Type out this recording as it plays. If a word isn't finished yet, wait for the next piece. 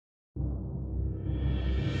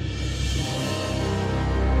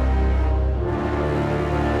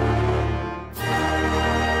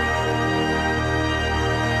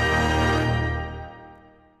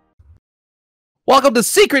Welcome to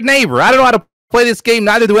Secret Neighbor. I don't know how to play this game.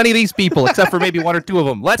 Neither do any of these people, except for maybe one or two of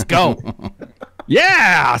them. Let's go.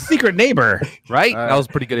 Yeah, Secret Neighbor. Right? That was a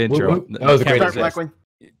pretty good intro. That was a great intro.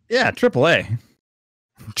 Yeah, AAA.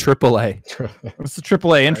 AAA. What's the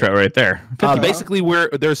AAA intro right there? Basically,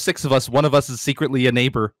 there's 6 of us. One of us is secretly a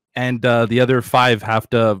neighbor, and the other 5 have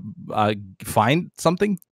to find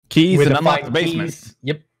something. Keys and unlock the basement. Keys.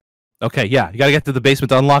 Yep. Okay, yeah, you gotta get to the basement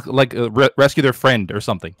to unlock, like, rescue their friend or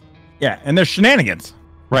something. Yeah, and there's shenanigans.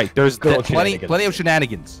 Right, there's plenty of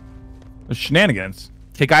shenanigans. There's shenanigans.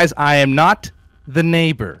 Okay, guys, I am not the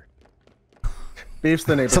neighbor. Beef's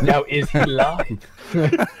the neighbor. So now is he live?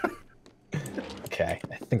 Okay,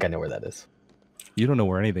 I think I know where that is. You don't know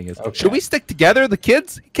where anything is. Okay. Should we stick together, the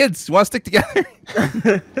kids? Kids, you want to stick together?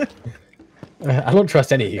 I don't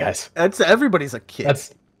trust any of you guys. Everybody's a kid.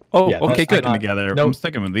 That's Oh, Yeah, okay, good. Sticking together. Nope. I'm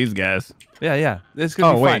sticking with these guys. Yeah. This is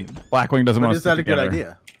gonna be wait, fun. Blackwing doesn't But want to is stick that a good together.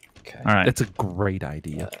 idea? okay. All right. It's a great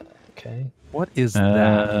idea. Okay. What is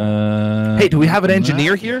that? Hey, do we have an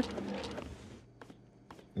engineer here?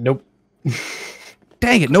 Nope.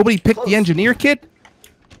 Dang it, nobody picked the engineer kit?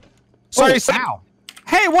 Sorry, Oh, Sam. ow.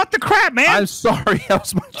 Hey, what the crap, man? I'm sorry. That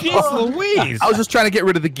was my Jeez Louise. I was just trying to get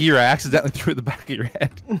rid of the gear. I accidentally threw it in the back of your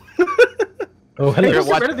head. Oh, Hey, hello. just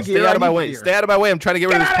get Watch rid of the it. gear. Stay out I of my need way. gear. Stay out of my way. I'm trying to get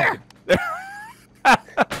rid of this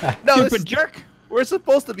pumpkin. No, Stupid jerk. we're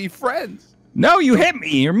supposed to be friends. No, you hit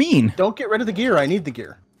me. You're mean. Don't get rid of the gear. I need the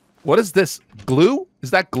gear. What is this? Glue?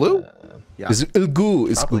 Is that glue? Yeah. It's goo.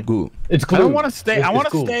 It's Probably. goo. It's glue. I don't want to stay. It's- I want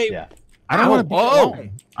it's to glue. stay. Yeah. I don't want to be Oh.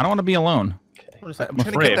 alone. I don't want to be alone. What is that? I'm trying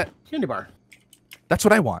to afraid. get that. Candy bar. That's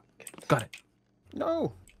what I want. Got it.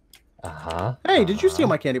 No. Uh-huh. Hey, did you steal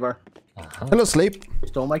my candy bar? Hello, Sleep.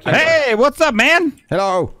 Stole my candy bar. Hey, what's up, man?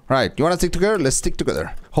 Hello. Right. You want to stick together? Let's stick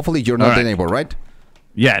together. Hopefully, you're not the right. neighbor, right?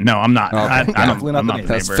 Yeah, no, I'm not. Okay. I Definitely don't, not I'm the not neighbor.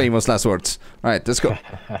 the That's neighbor. famous last words. All right. Let's go.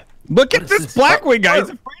 Look at this Blackwing guy. He's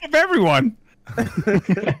afraid of everyone.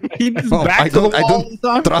 He just Oh, backs I to the don't wall and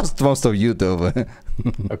stuff. trust most of you, though.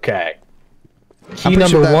 Okay. Key pretty number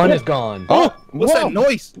sure that- 1 is gone. Oh, what's Whoa. that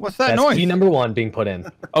noise? What's that That's noise? key number 1 being put in.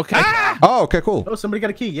 Okay. Oh, okay, cool. Oh, somebody got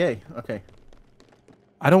a key. Yay. Okay.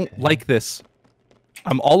 I don't like this.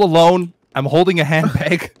 I'm all alone. I'm holding a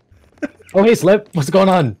handbag. Oh, hey, Slip. What's going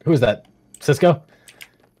on? Who is that? Cisco?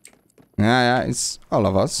 Yeah, it's all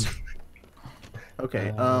of us.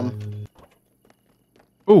 Okay.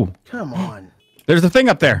 Ooh, Come on. there's a thing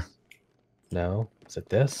up there. No. Is it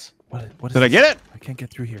this? What is Did I get it? I can't get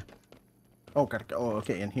through here. Oh, gotta go. Oh,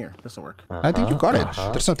 okay. In here. This'll work. I think you got it.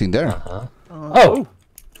 There's nothing there. Oh.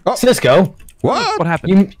 Oh. Cisco. What? What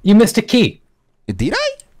happened? You missed a key. Did I?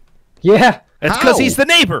 Yeah. It's because How? he's the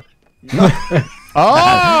neighbor.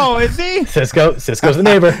 Oh, is he? Cisco's the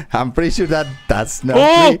neighbor. I'm pretty sure that's not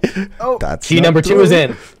Oh! me. Oh. That's Key not number 2 true. is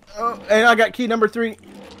in. Oh, and I got key number 3.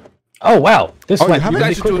 Oh, wow. This Oh, you went have it? You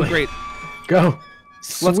really guys are doing quickly. great. Go.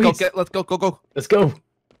 Let's go. Sweet. Let's go. Go. Let's go.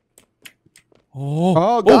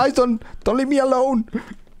 Oh, guys, don't leave me alone.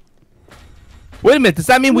 Wait a minute. Does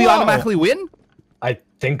that mean we Whoa. automatically win? I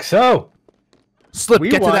think so. Slip, We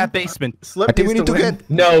get won. to that basement. Slip I think we needs need to win. get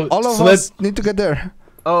No. all of Slip. us need to get there.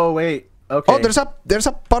 Oh, wait. Okay. Oh, there's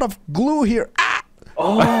a pot of glue here. Ah!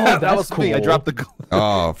 Oh, that that's was cool. me. I dropped the.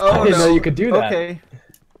 Oh, of Oh, I course. didn't know no. you could do that. Okay.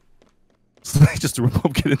 Just a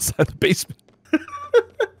remote get inside the basement.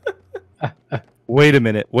 Wait a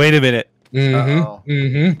minute. Wait a minute. Uh-oh.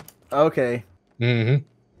 Mm-hmm. Okay. Mm-hmm.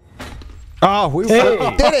 Oh, we Hey.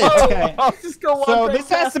 did it. Okay. Just go So on this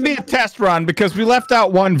has to be a test run because we left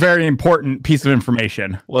out one very important piece of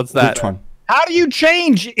information. What's that? Which one? How do you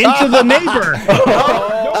change into the neighbor?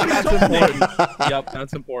 Oh, that's important. Yep,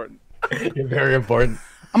 that's important. You're very important.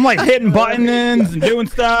 I'm like hitting buttons and doing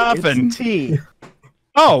stuff and T.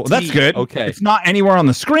 oh, that's T. good. Okay. It's not anywhere on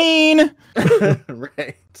the screen.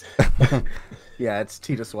 Right. Yeah, it's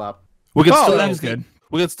T to swap. We can Oh, still that's use good.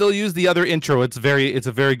 We can still use the other intro. It's a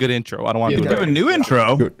very good intro. I don't want to Yeah, do Do it. a new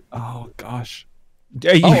intro. Good. Oh gosh.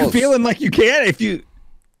 Are you Oh. feeling like you can? If you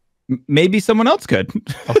maybe someone else could.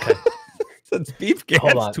 Okay. Since Beef can't.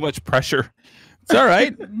 Hold That's on. too much pressure. It's all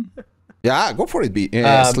right. Yeah, go for it.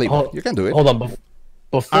 Sleep. You can do it. Hold on.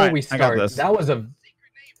 Before All right, we I got start, this.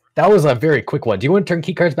 that was a very quick one. Do you want to turn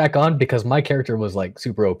key cards back on? Because my character was like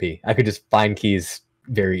super OP. I could just find keys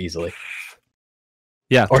very easily.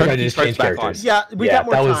 Yeah. Or turn can I the just cards change back on. characters? Yeah, we Yeah, got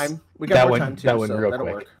more that was- time. We got that more went- time too. that went so real that'll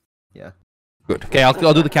quick. work. Yeah. Good. Okay, I'll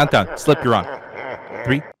do the countdown. Slip, you're on.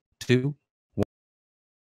 3, 2.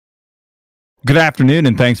 Good afternoon,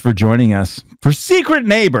 and thanks for joining us for Secret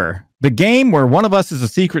Neighbor, the game where one of us is a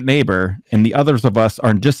secret neighbor and the others of us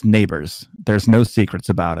are just neighbors. There's no secrets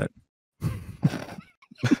about it.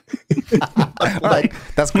 Like,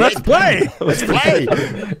 that's great. Let's play. Let's play.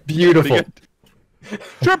 Beautiful.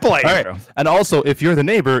 Triple A. All right. And also, if you're the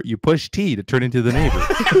neighbor, you push T to turn into the neighbor.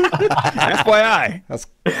 FYI. That's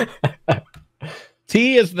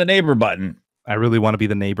T is the neighbor button. I really want to be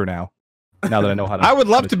the neighbor now. Now that I know how to. I would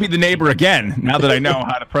love to be the neighbor again. Now that I know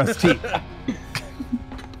how to press T.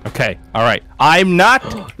 Okay. All right. I'm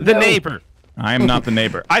not the neighbor. I am not the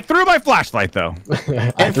neighbor. I threw my flashlight though.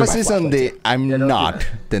 emphasis on the I'm not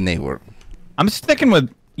the neighbor. I'm sticking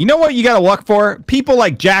with. You know what you got to look for? People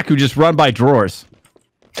like Jack who just run by drawers.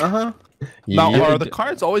 Uh-huh. Now, Yeah. are the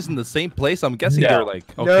cards always in the same place? I'm guessing No. they're like.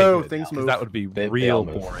 Okay, No, good. things 'Cause move. That would be They real all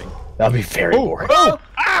move. boring. That'd be very boring. Oh!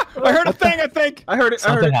 Ah! I heard a thing. I think. I heard it.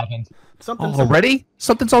 I heard Something it. happened. Something. Already?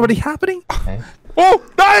 Something's already happening? Okay. Oh!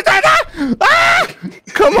 Ah!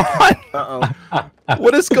 Come on! Uh-oh.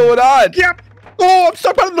 What is going on? Yep. Oh, I'm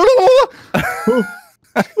stuck by the.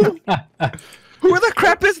 Who the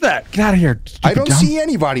crap is that? Get out of here. I don't dumb. see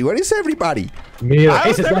anybody. Where is everybody? Me either. How Hey,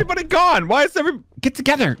 is sis, everybody gone? Why is every get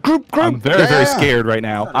together? Group. I'm very, very Yeah. scared right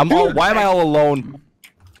now. Why am I all alone?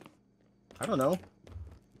 I don't know.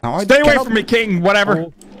 No, I Stay away cannot- from me, King. Whatever.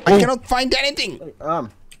 I cannot find anything.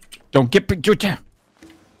 Don't get.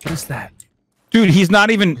 What is that? Dude, he's not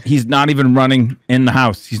even running in the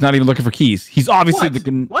house. He's not even looking for keys. He's obviously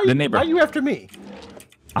What? the neighbor. Why are you after me?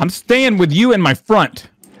 I'm staying with you in my front.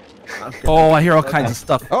 Oh, I hear all kinds of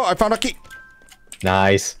stuff. Oh, I found a key.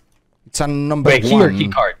 Nice. It's a number Wait, key one. or key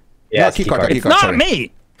card? Yeah, it's key card, key It's card. not sorry.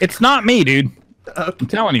 me. It's not me, dude. I'm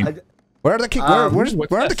telling you. Where are the key?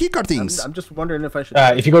 Where are the key card things? I'm just wondering if I should.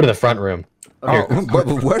 If you go to the front room. Oh, but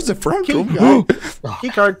where's the front room? Key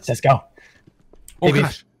card. Let's go. Oh, Maybe-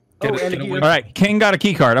 gosh. Get Oh, it, and get a it key. away. All right, King got a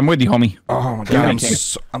key card. I'm with you, homie. Oh my King, god, I'm King.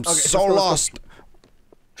 so let's go. lost.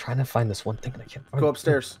 Trying to find this one thing that I can't find. Go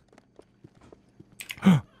upstairs. There's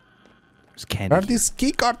Where are candy. these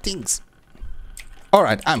key card things? All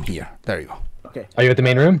right, I'm here. There you go. Okay. Are you at the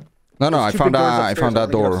main room? No, I two found big doors I upstairs. found I a wanna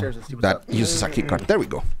get door upstairs and see what's that up. uses a key card. There we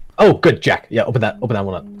go. Oh, good, Jack. Yeah, open that one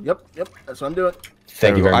up. Yep. That's what I'm doing.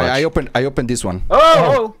 Thank you There we very go. much. I opened this one.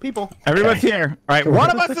 Oh, people. Everyone's here. All right, one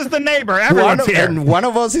of us is the neighbor. Everyone's here. And one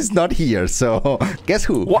of us is not here. So guess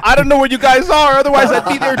who? Well, I don't know where you guys are. Otherwise, I'd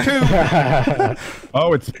be there too.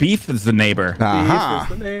 Oh, it's Beef is the neighbor. Aha.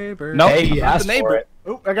 Beef is the neighbor. No, Hey, you I'm not asked the neighbor. for it.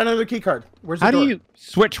 Oh, I got another key card. Where's the How door? do you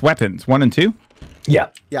switch weapons? 1 and 2? Yeah.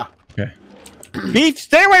 Yeah. Okay. Beef,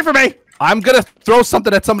 stay away from me. I'm gonna throw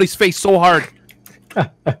something at somebody's face so hard.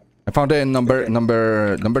 I found a number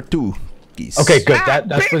 2 keys. Okay, good. That's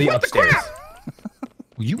Beef, for the what upstairs. crap?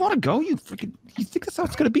 You want to go? You think that's how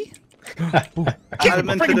it's gonna be? I'm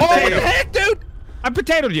into the Oh, what the tail. heck, dude? I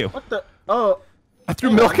potatoed you. What the? Oh. I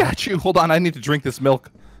threw milk at you. Hold on, I need to drink this milk.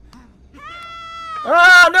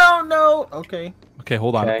 Ah, no. Okay. Okay,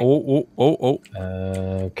 hold on. Okay. Oh.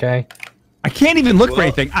 Okay. I can't even look for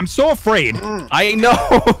anything. I'm so afraid. I know.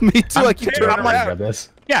 Me too. I keep I'm turning like- around. Grab this.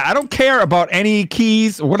 Yeah, I don't care about any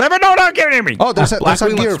keys or whatever. No, don't get near me. Oh, there's a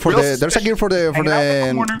Blackwing gear looks for real the Hanging out in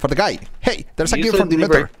the corner. for the guy. Hey, there's a gear Usually for the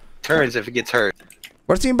deliver inventor. turns if it gets hurt.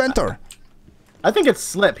 Where's the inventor? I think it's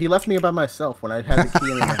Slip. He left me by myself when I had the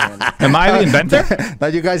key in my hand. Am I the inventor? Now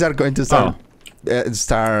you guys are going to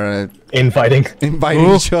start Infighting. inviting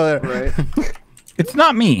each other. Right. It's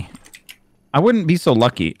not me. I wouldn't be so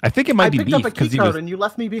lucky. I think it I might be picked Beef up a because key he card was. and you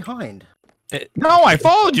left me behind. No, I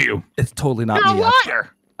followed you. It's totally not You're a me.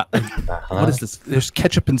 liar. What is this? There's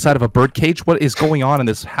ketchup inside of a bird cage. What is going on in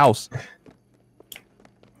this house?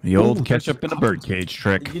 The old ketchup in a birdcage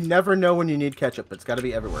trick. You never know when you need ketchup. It's got to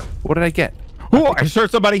be everywhere. What did I get? Oh, I just heard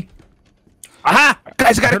somebody. Aha!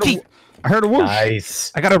 Guys, I got a key. I heard a whoosh.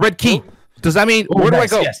 Nice. I got a red key. Does that mean Oh, where do I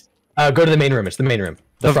nice, go? Yes. Go to the main room. It's the main room.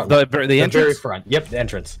 The front. the the very entrance? front. Yep, the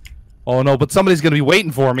entrance. Oh no, but somebody's gonna be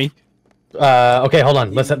waiting for me. Okay, hold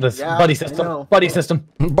on. Let's have this Yeah, buddy I system. know. Buddy system.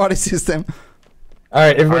 Body system. All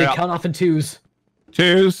right, everybody, All right, count off in twos.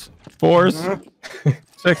 2s, 4s,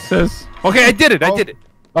 6s. Okay, I did it. I did it.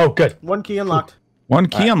 Oh, good. One key unlocked. 1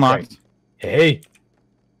 key unlocked. Hey.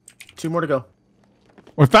 2 more to go.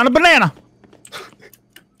 We found a banana.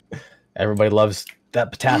 Everybody loves that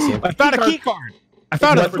potassium. I found a key card. I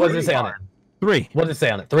found What a does it say on it? 3. What does it say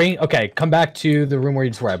on it? 3? Okay, come back to the room where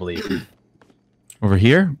you just were, I believe. Over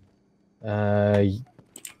here.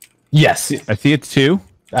 Yes. I see it's 2.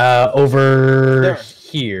 Over There.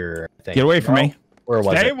 here. I think. Get away from me. Where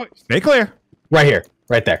was it? Stay clear. Right here.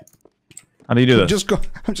 Right there. How do you do this?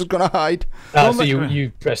 I'm just gonna hide. So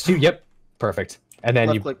you press 2. Yep. Perfect. And then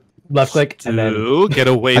Left you click. left click and then Ooh, get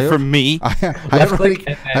away from me. I Left already, click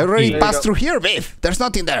and I already then passed E. through here, Biff. There's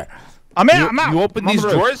nothing there. I'm in. You, I'm out. you open I'm on these the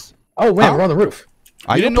roof. drawers? Oh man, Huh? we're on the roof.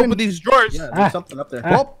 You didn't open these drawers? Yeah, there's Ah. something up there.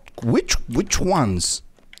 Well, which ones?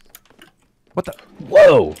 What the?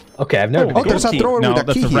 Whoa. Okay, I've never. Oh, there's a key. thrower No, with a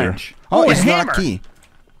that's key a here. wrench. Oh, Oh, a it's not hammer. a key.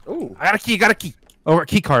 Ooh. I got a key. Oh, a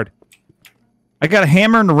key card. I got a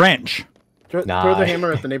hammer and a wrench. Throw the Nice.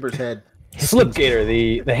 hammer at the neighbor's head.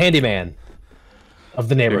 Sl1pg8r, the handyman of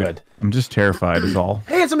the neighborhood. I'm just terrified. Is all.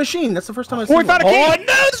 Hey, it's a machine. That's the first time I've Oh, seen we found a one. key. Oh no,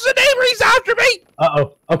 there's a neighbor. He's after me.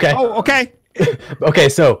 Uh-oh. Okay. Oh, okay. Okay,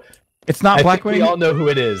 so It's not I think Blackwing. we all know who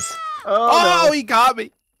it is. Oh, no. he got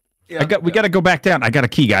me. Yeah. We got to go back down. I got a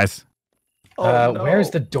key, guys. Oh, no. Where's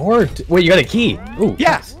the door? Wait, you got a key? Ooh.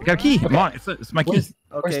 Yes, I got a key. Come on, it's my key. Where's,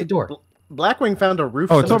 Okay. where's the door? Blackwing found a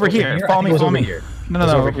roof. Oh, it's over cemetery. here. I Follow think me, it was follow over me. here. No, Was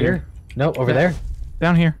it no, over here? No, over there.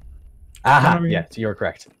 Down here. Aha. Over here. Yeah, you were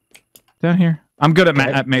correct. Down here. I'm good at,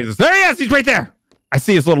 Okay. at mazes. There he is. He's right there. I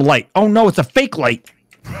see his little light. Oh no, it's a fake light.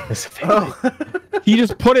 It's a fake. Oh. He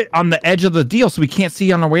just put it on the edge of the deal so we can't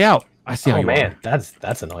see on our way out. I see how Oh you man, that's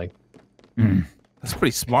annoying. are. That's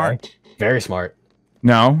pretty smart. Very smart.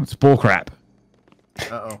 No, it's bullcrap.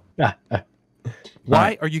 Uh-oh.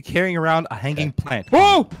 Why are you carrying around a hanging plant?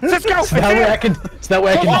 Whoa! Let's go! So that way I can. So that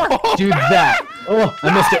way I can do that. Oh,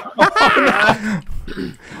 I missed it.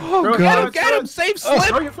 Oh, Throw it, Get him! Save Throw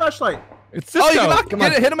Slip! your flashlight. It's Oh, Cisco. you knocked Come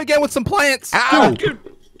on. hit him again with some plants. Ow! Do.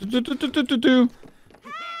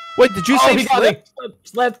 Wait, did you Oh, save he got Slip? me.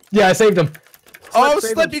 Slip. Yeah, I saved him. Oh,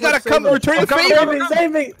 Slip, Slip, save you him, gotta Slip, come save him. return the Save favor. me.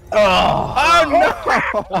 Save me. Oh. Oh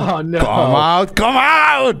no! Oh no. Come out! Come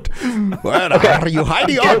out! Where are you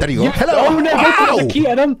hiding? Oh, there you go. Hello! Oh no! Don't throw the key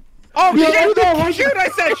at him. Oh, Yeah, shoot! no, Shoot! I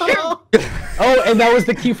said shoot! Oh, and that was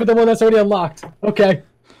the key for the one that's already unlocked. Okay.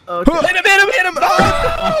 Okay. Hit him!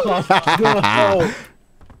 Oh! Oh,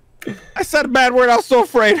 no. I said a bad word. I was so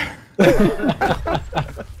afraid.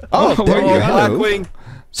 Oh, there you go. Blackwing.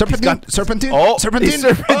 Serpentine! Serpentine! Oh, Serpentine! he's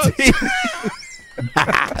serpentine.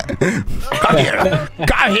 Come here!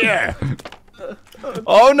 Come here!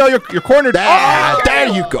 Oh no, you're cornered. There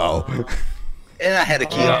you go. And I had a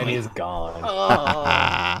key on And me. he's gone.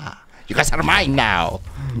 You guys are mine now.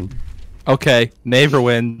 Okay, neighbor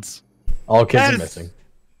wins. All kids That are is- missing.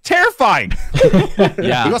 Terrifying.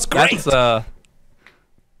 Yeah, It was great. that's,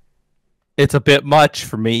 it's a bit much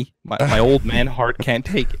for me. My old man heart can't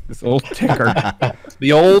take it. This old ticker.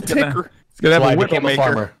 The old ticker. It's gonna That's why have I a became whipple a maker.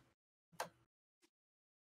 farmer.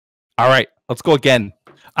 All right, let's go again.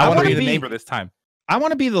 I want to wanna be the be- neighbor this time. I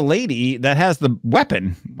want to be the lady that has the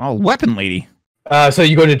weapon. Oh, weapon lady. So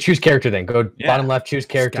you go to choose character then. Go Yeah. bottom left, choose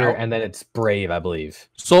character, Scout. and then it's brave, I believe.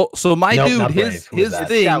 So my Nope, dude, not Brave. his Who was his that?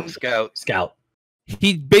 thing, Scout. Scout.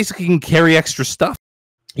 he basically can carry extra stuff.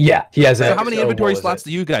 Yeah, he has So a. how many what inventory was slots it?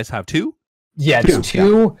 do you guys have? 2? Yeah, it's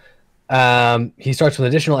Two, 2. He starts with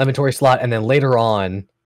an additional inventory slot, and then later on,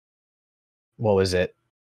 what was it?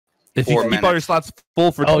 If you 4 keep all your minutes. slots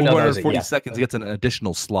full for Oh, no, that was it, 240 yeah. seconds, he gets an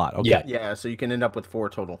additional slot. Okay. Yeah. Yeah, so you can end up with 4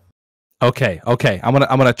 total. Okay. I'm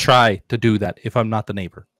gonna try to do that if I'm not the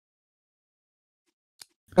neighbor.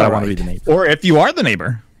 But I want to be the neighbor. Or if you are the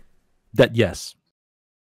neighbor. That yes.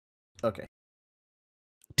 Okay.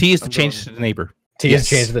 T is to I'm change going- to the neighbor. T Yes. is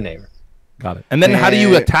change to the neighbor. Got it. And then how do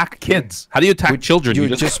you Uh, attack kids? How do you attack children? You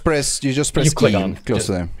just press click key on, and close just-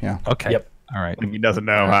 to them. Yeah. Okay. Yep. All right. He doesn't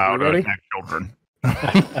know how You to ready? attack children.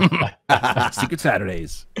 Secret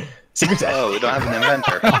Saturdays. Secret Oh, we don't have an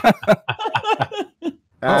inventor.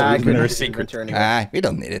 I we couldn't better use the secret. inventor anyway. We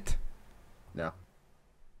don't need it. No.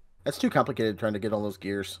 That's too complicated trying to get all those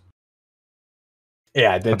gears.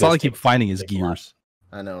 Yeah, That's all I keep finding is takes a lot. gears.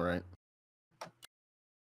 I know, right?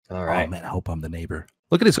 All right. Oh man, I hope I'm the neighbor.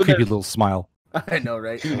 Look at his So creepy there's- little smile. I know,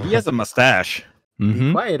 right? He has a mustache.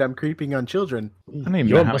 Mm-hmm. Quiet, I'm creeping on children. I don't even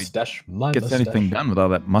Your know how he mustache, my gets mustache. anything done with all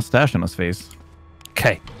that mustache on his face.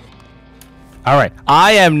 Okay. All right.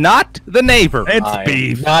 I am not the neighbor. It's I am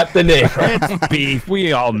beef. not the neighbor. It's beef.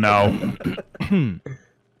 We all know.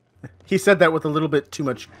 He said that with a little bit too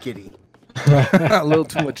much giddy. A little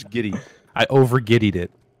too much giddy. I over giddied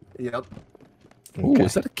it. Yep. Ooh, Okay.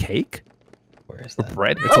 is that a cake? Where is Or that?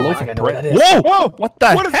 bread? It's a Oh, loaf I of know what bread. that is. Whoa! Whoa! What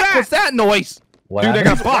the What is heck that? was that noise? What Dude, I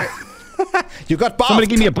got happened? buff. You got buffed. Somebody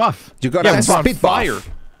give me a buff. You got Yeah, a it's on speed fire. buff.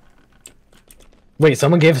 Wait,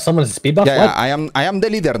 someone gave someone a speed buff? Yeah, What? I am the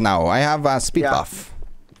leader now. I have a speed Yeah. buff.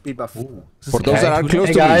 Speed buff. Is this For a those cat? that are close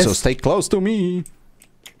Hey, to me, guys. so stay close to me.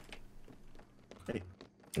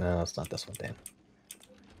 No, it's not this one, Dan.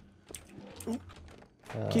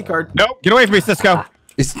 Key card. Nope. Get away from me, Cisco.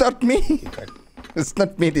 It's not me. It's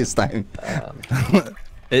not me this time.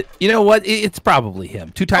 You know what? It's probably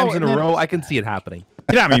him. 2 times Oh, in a and then- row, I can see it happening.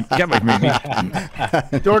 Get out of me. Get away from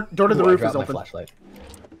me. Door to the Ooh, I roof dropped is my open. flashlight.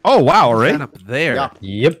 Oh, wow. All right. Right up there. Yeah.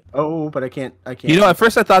 Yep. Oh, but I can't. You know, at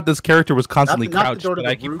first I thought this character was Not constantly the- not the crouched, door to but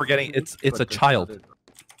the I keep roof, forgetting it's but a the- child.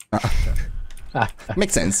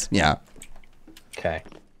 Makes sense. Yeah. Okay.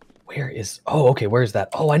 Where is? Oh, okay. Where is that?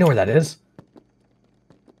 Oh, I know where that is.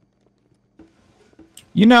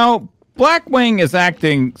 You know, Blackwing is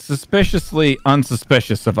acting suspiciously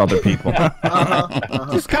unsuspicious of other people.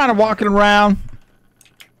 Just kind of walking around.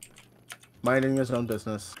 Minding his own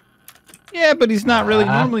business. Yeah, but he's not really.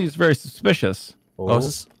 Normally, he's very suspicious. Oh,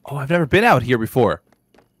 I've never been out here before.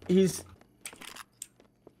 He's.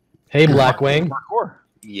 Hey, Blackwing.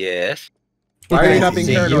 Yes. Why are you not being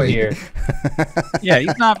See you paranoid? here. Yeah,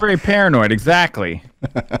 he's not very paranoid. Exactly.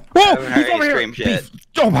 I Whoa, haven't heard he's any over here. screams yet.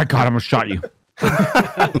 Oh my God, I almost shot you.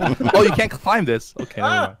 Oh, you can't climb this. Okay.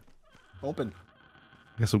 Never mind. Open.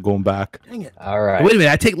 I guess I'm going back. Dang it. All right. Wait a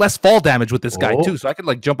minute. I take less fall damage with this guy Oh. too, so I could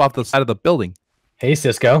like jump off the side of the building. Hey,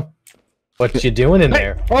 Cisco. What you doing in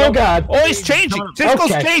there? Oh God. Oh, he's changing. Cisco's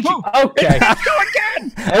Okay. changing. Okay. Go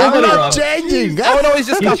again. I'm Everybody not wrong. changing. Oh no, he's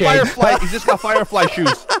just got changed. firefly. He's just got firefly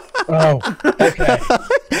shoes. Oh. Okay.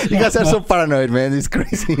 You guys are so paranoid, man. It's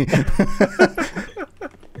crazy.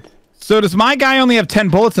 So does my guy only have 10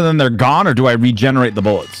 bullets and then they're gone, or do I regenerate the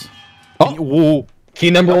bullets? Oh, whoa. Key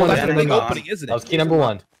number one. That's is the big gone. opening, isn't That was it? key number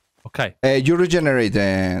one. Okay. You regenerate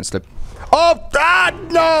and slip. Oh,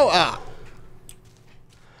 no.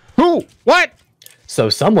 Who? What? So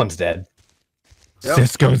someone's dead. Yep.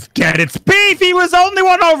 Cisco's dead. It's Beef. He was the only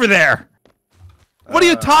one over there. What are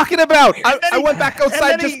you talking about? I he- went back and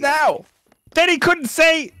outside then just now. Then he couldn't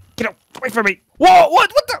say, get away from me. Whoa!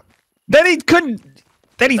 What? What the? Then he couldn't.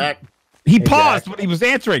 Then Back. he Hey, paused Jack. when he was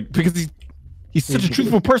answering because he's such a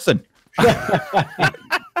truthful person.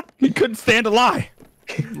 He couldn't stand a lie.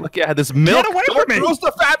 Look, I had this milk. away Don't from me. roast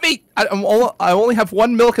the fat meat. I only have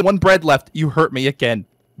one milk and one bread left. You hurt me again.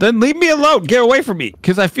 Then leave me alone. Get away from me,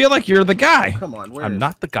 because I feel like you're the guy. Come on. Where I'm is-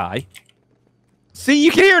 not the guy. See,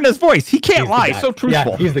 you can hear in his voice. He can't He's the lie. guy. He's so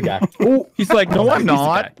truthful. Yeah, he's the guy. Ooh, he's like, no, I'm He's the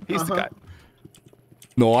not. guy. He's the guy.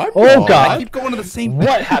 No, I'm Oh not. I God. keep going to the same.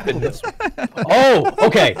 What happened? Oh,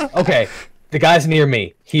 okay, okay. The guy's near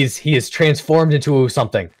me. He is transformed into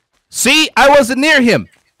something. See, I wasn't near him.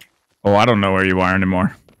 Oh, I don't know where you are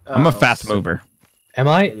anymore. I'm a Oh, fast mover. Am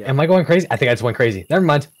I? Am I going crazy? I think I just went crazy. Never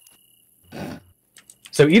mind.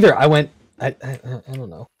 So either I went. I don't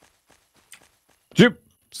know. Joop.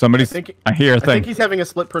 Somebody's. I think- I hear a I thing. think he's having a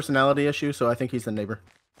split personality issue, so I think he's the neighbor.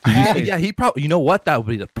 Yeah, he probably. You know what? That would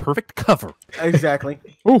be the perfect cover. Exactly.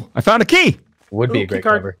 Ooh, I found a key. Would be Ooh, a great keycard.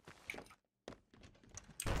 cover.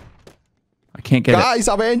 I can't get it. Guys,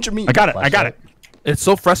 avenge me. I got it. I got it. It's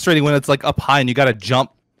so frustrating when it's like up high and you gotta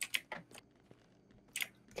jump.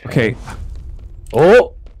 Okay.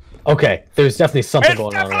 Oh. Okay. There's definitely something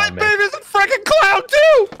going on around me. There's a freaking cloud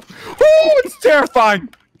too. Oh, it's terrifying.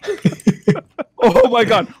 Oh my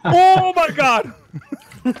god. Oh my god.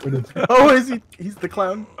 Oh, is he? He's the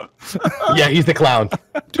clown. Yeah, he's the clown.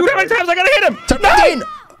 Dude, how many times I gotta hit him? Serpentine.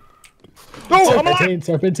 No, I'm alive. Serpentine,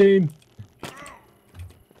 serpentine.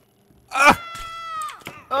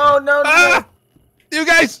 Oh no! No! You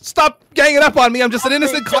guys, stop ganging up on me. I'm just an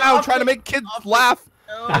innocent clown trying to make kids laugh.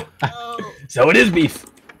 Oh, oh. So it is beef.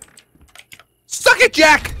 Suck it,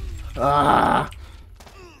 Jack. Ah!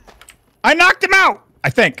 I knocked him out. I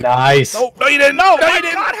think. Nice. Oh, no, you didn't. No, No, my you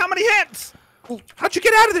didn't. god, how many hits? How'd you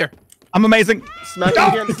get out of there? I'm amazing. Smack No,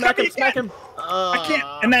 him again! it's Smack got him! me Smack again. him! I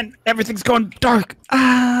can't. And then everything's going dark.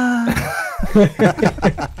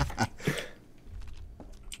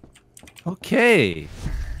 Okay.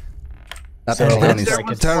 That So man that's is like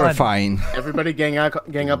it's terrifying. Everybody gang up on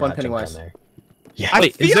Not jump Pennywise. down there. Yeah. I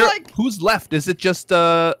Wait, is feel there like who's left? Is it just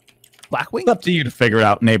Blackwing? it's up to you to figure it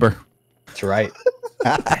out, neighbor. That's right.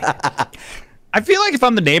 I feel like if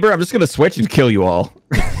I'm the neighbor, I'm just gonna switch and kill you all.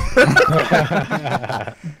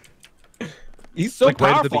 He's so Like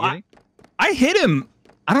right at the powerful. beginning? I hit him.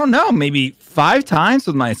 I don't know, maybe 5 times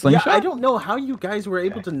with my Yeah, slingshot. I don't know how you guys were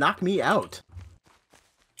able to knock me out.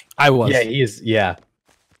 I was. Yeah, he is. Yeah.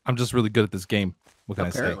 I'm just really good at this game. What can I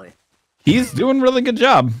say? Apparently. He's doing a really good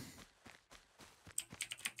job.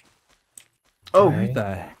 Oh, Okay. What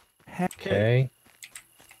the heck? Okay.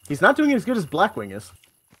 he's not doing as good as Blackwing is.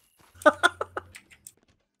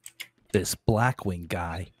 This Blackwing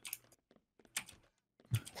guy.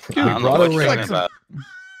 I don't know brought what a you're ring. talking about.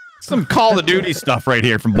 Some Call of Duty stuff right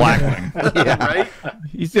here from Blackwing. Right?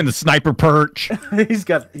 He's in the sniper perch. he's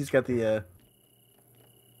got the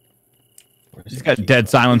He's got Dead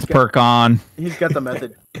Silence perk on. he's got the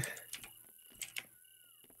method.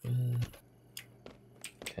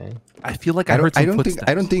 Okay. I feel like I heard some footsteps.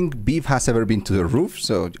 I don't think Beef has ever been to the roof,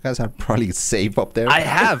 so you guys are probably safe up there. I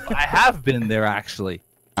have been there actually.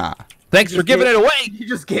 Ah. Thanks for giving it away. You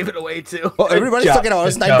just gave it away too. Oh, everybody's job. talking about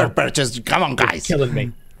Good sniper job. purchase. Come on, guys. Killing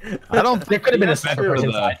me. I don't There could have been a Yes, sniper sure. person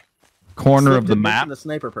inside. corner Slipped of the in map. The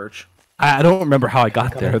sniper perch. I don't remember how I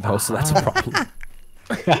got there though, so that's a problem.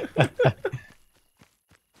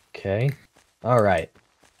 Okay. All right.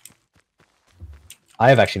 I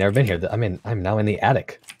have actually never been here. I'm now in the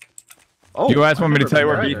attic. Oh, You guys want me to tell you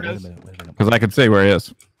where Beef Beef is? Because I can say where he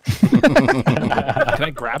is. Can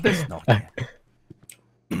I grab this? No.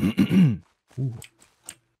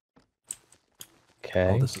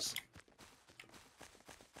 Okay. Oh, this is.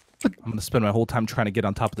 I'm gonna spend my whole time trying to get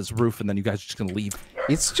on top of this roof, and then you guys are just gonna leave.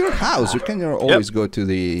 It's your house. You can always go to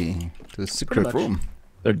the secret much. room.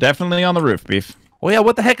 They're definitely on the roof, Beef. Oh yeah,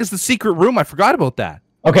 what the heck is the secret room? I forgot about that.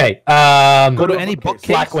 Okay. Go to any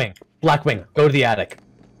bookcase. Blackwing. Blackwing. Go to the attic.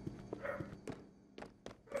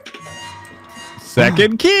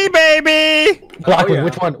 Second key, baby. Blackwing. yeah.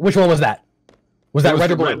 Which one was that? Was that It was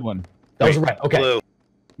red or the blue? red one. That was red. Okay. Blue.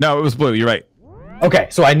 No, it was blue. You're right. Okay.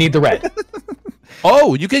 So I need the red.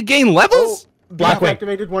 Oh, you could gain levels. Blackwing. Blackwing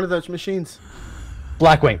activated one of those machines.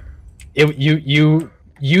 Blackwing. You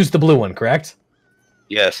used the blue one, correct?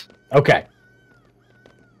 Yes. Okay.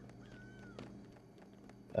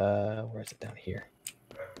 Where is it down here?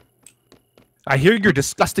 I hear your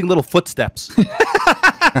disgusting little footsteps.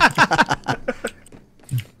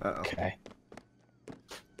 Okay.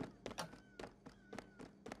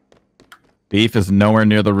 Beef is nowhere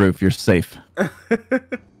near the roof. You're safe. I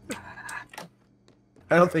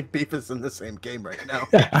don't think Beef is in the same game right now.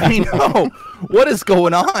 I know. What is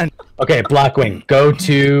going on? Okay, Blackwing, go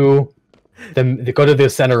to the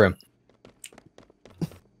center room.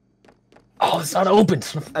 Oh, it's not open.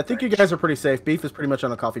 I think you guys are pretty safe. Beef is pretty much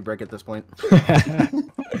on a coffee break at this point.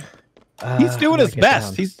 He's doing his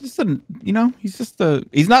best. He's just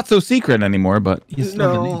he's not so secret anymore, but he's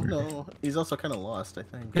still a neighbor. No. He's also kind of lost, I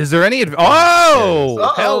think. Is there any? Oh,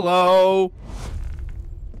 Uh-oh. hello.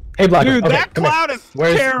 Hey, Blackwing. Dude, okay, that come here. cloud is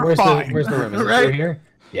Where's terrifying. the room? Is it Right? through here?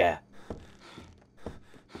 Yeah.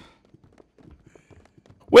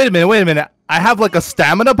 Wait a minute. I have like a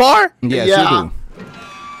stamina bar. Yes, Yeah. you do.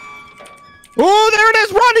 Oh, there it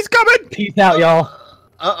is. Ron, he's coming. Peace out, y'all.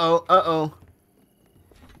 Uh-oh.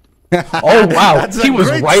 Oh, wow. That's He a was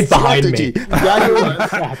great right behind strategy. me. Yeah, he was.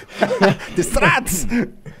 The strats.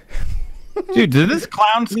 Dude, did this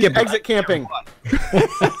clown skip? Exit camping.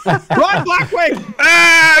 Run, Blackwing.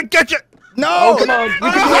 Ah, get you. No. Oh, come on.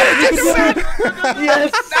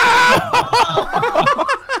 Yes.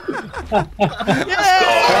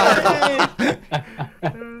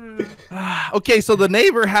 Okay, so the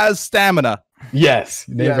neighbor has stamina. Yes.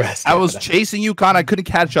 Neighbor Yes. has I was stamina. chasing you, Con. I couldn't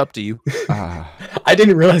catch up to you. I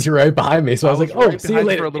didn't realize you were right behind me, so I was like, "Oh, right see you behind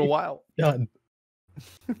later." for a little while. Done.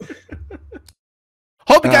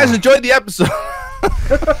 Hope you guys enjoyed the episode.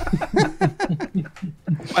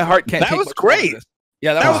 My heart can't. That take was much more of great. this.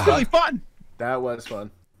 Yeah, That was really fun. That was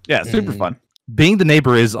fun. Yeah, super fun. Being the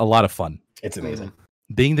neighbor is a lot of fun. It's amazing.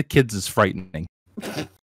 Being the kids is frightening.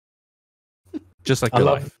 Just like I your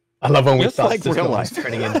love- life. I love when we Just thought like Cisco real was life.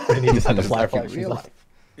 turning in, and he just had to fly Just for like it. real life.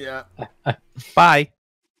 Yeah. Bye.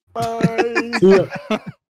 Bye. See ya.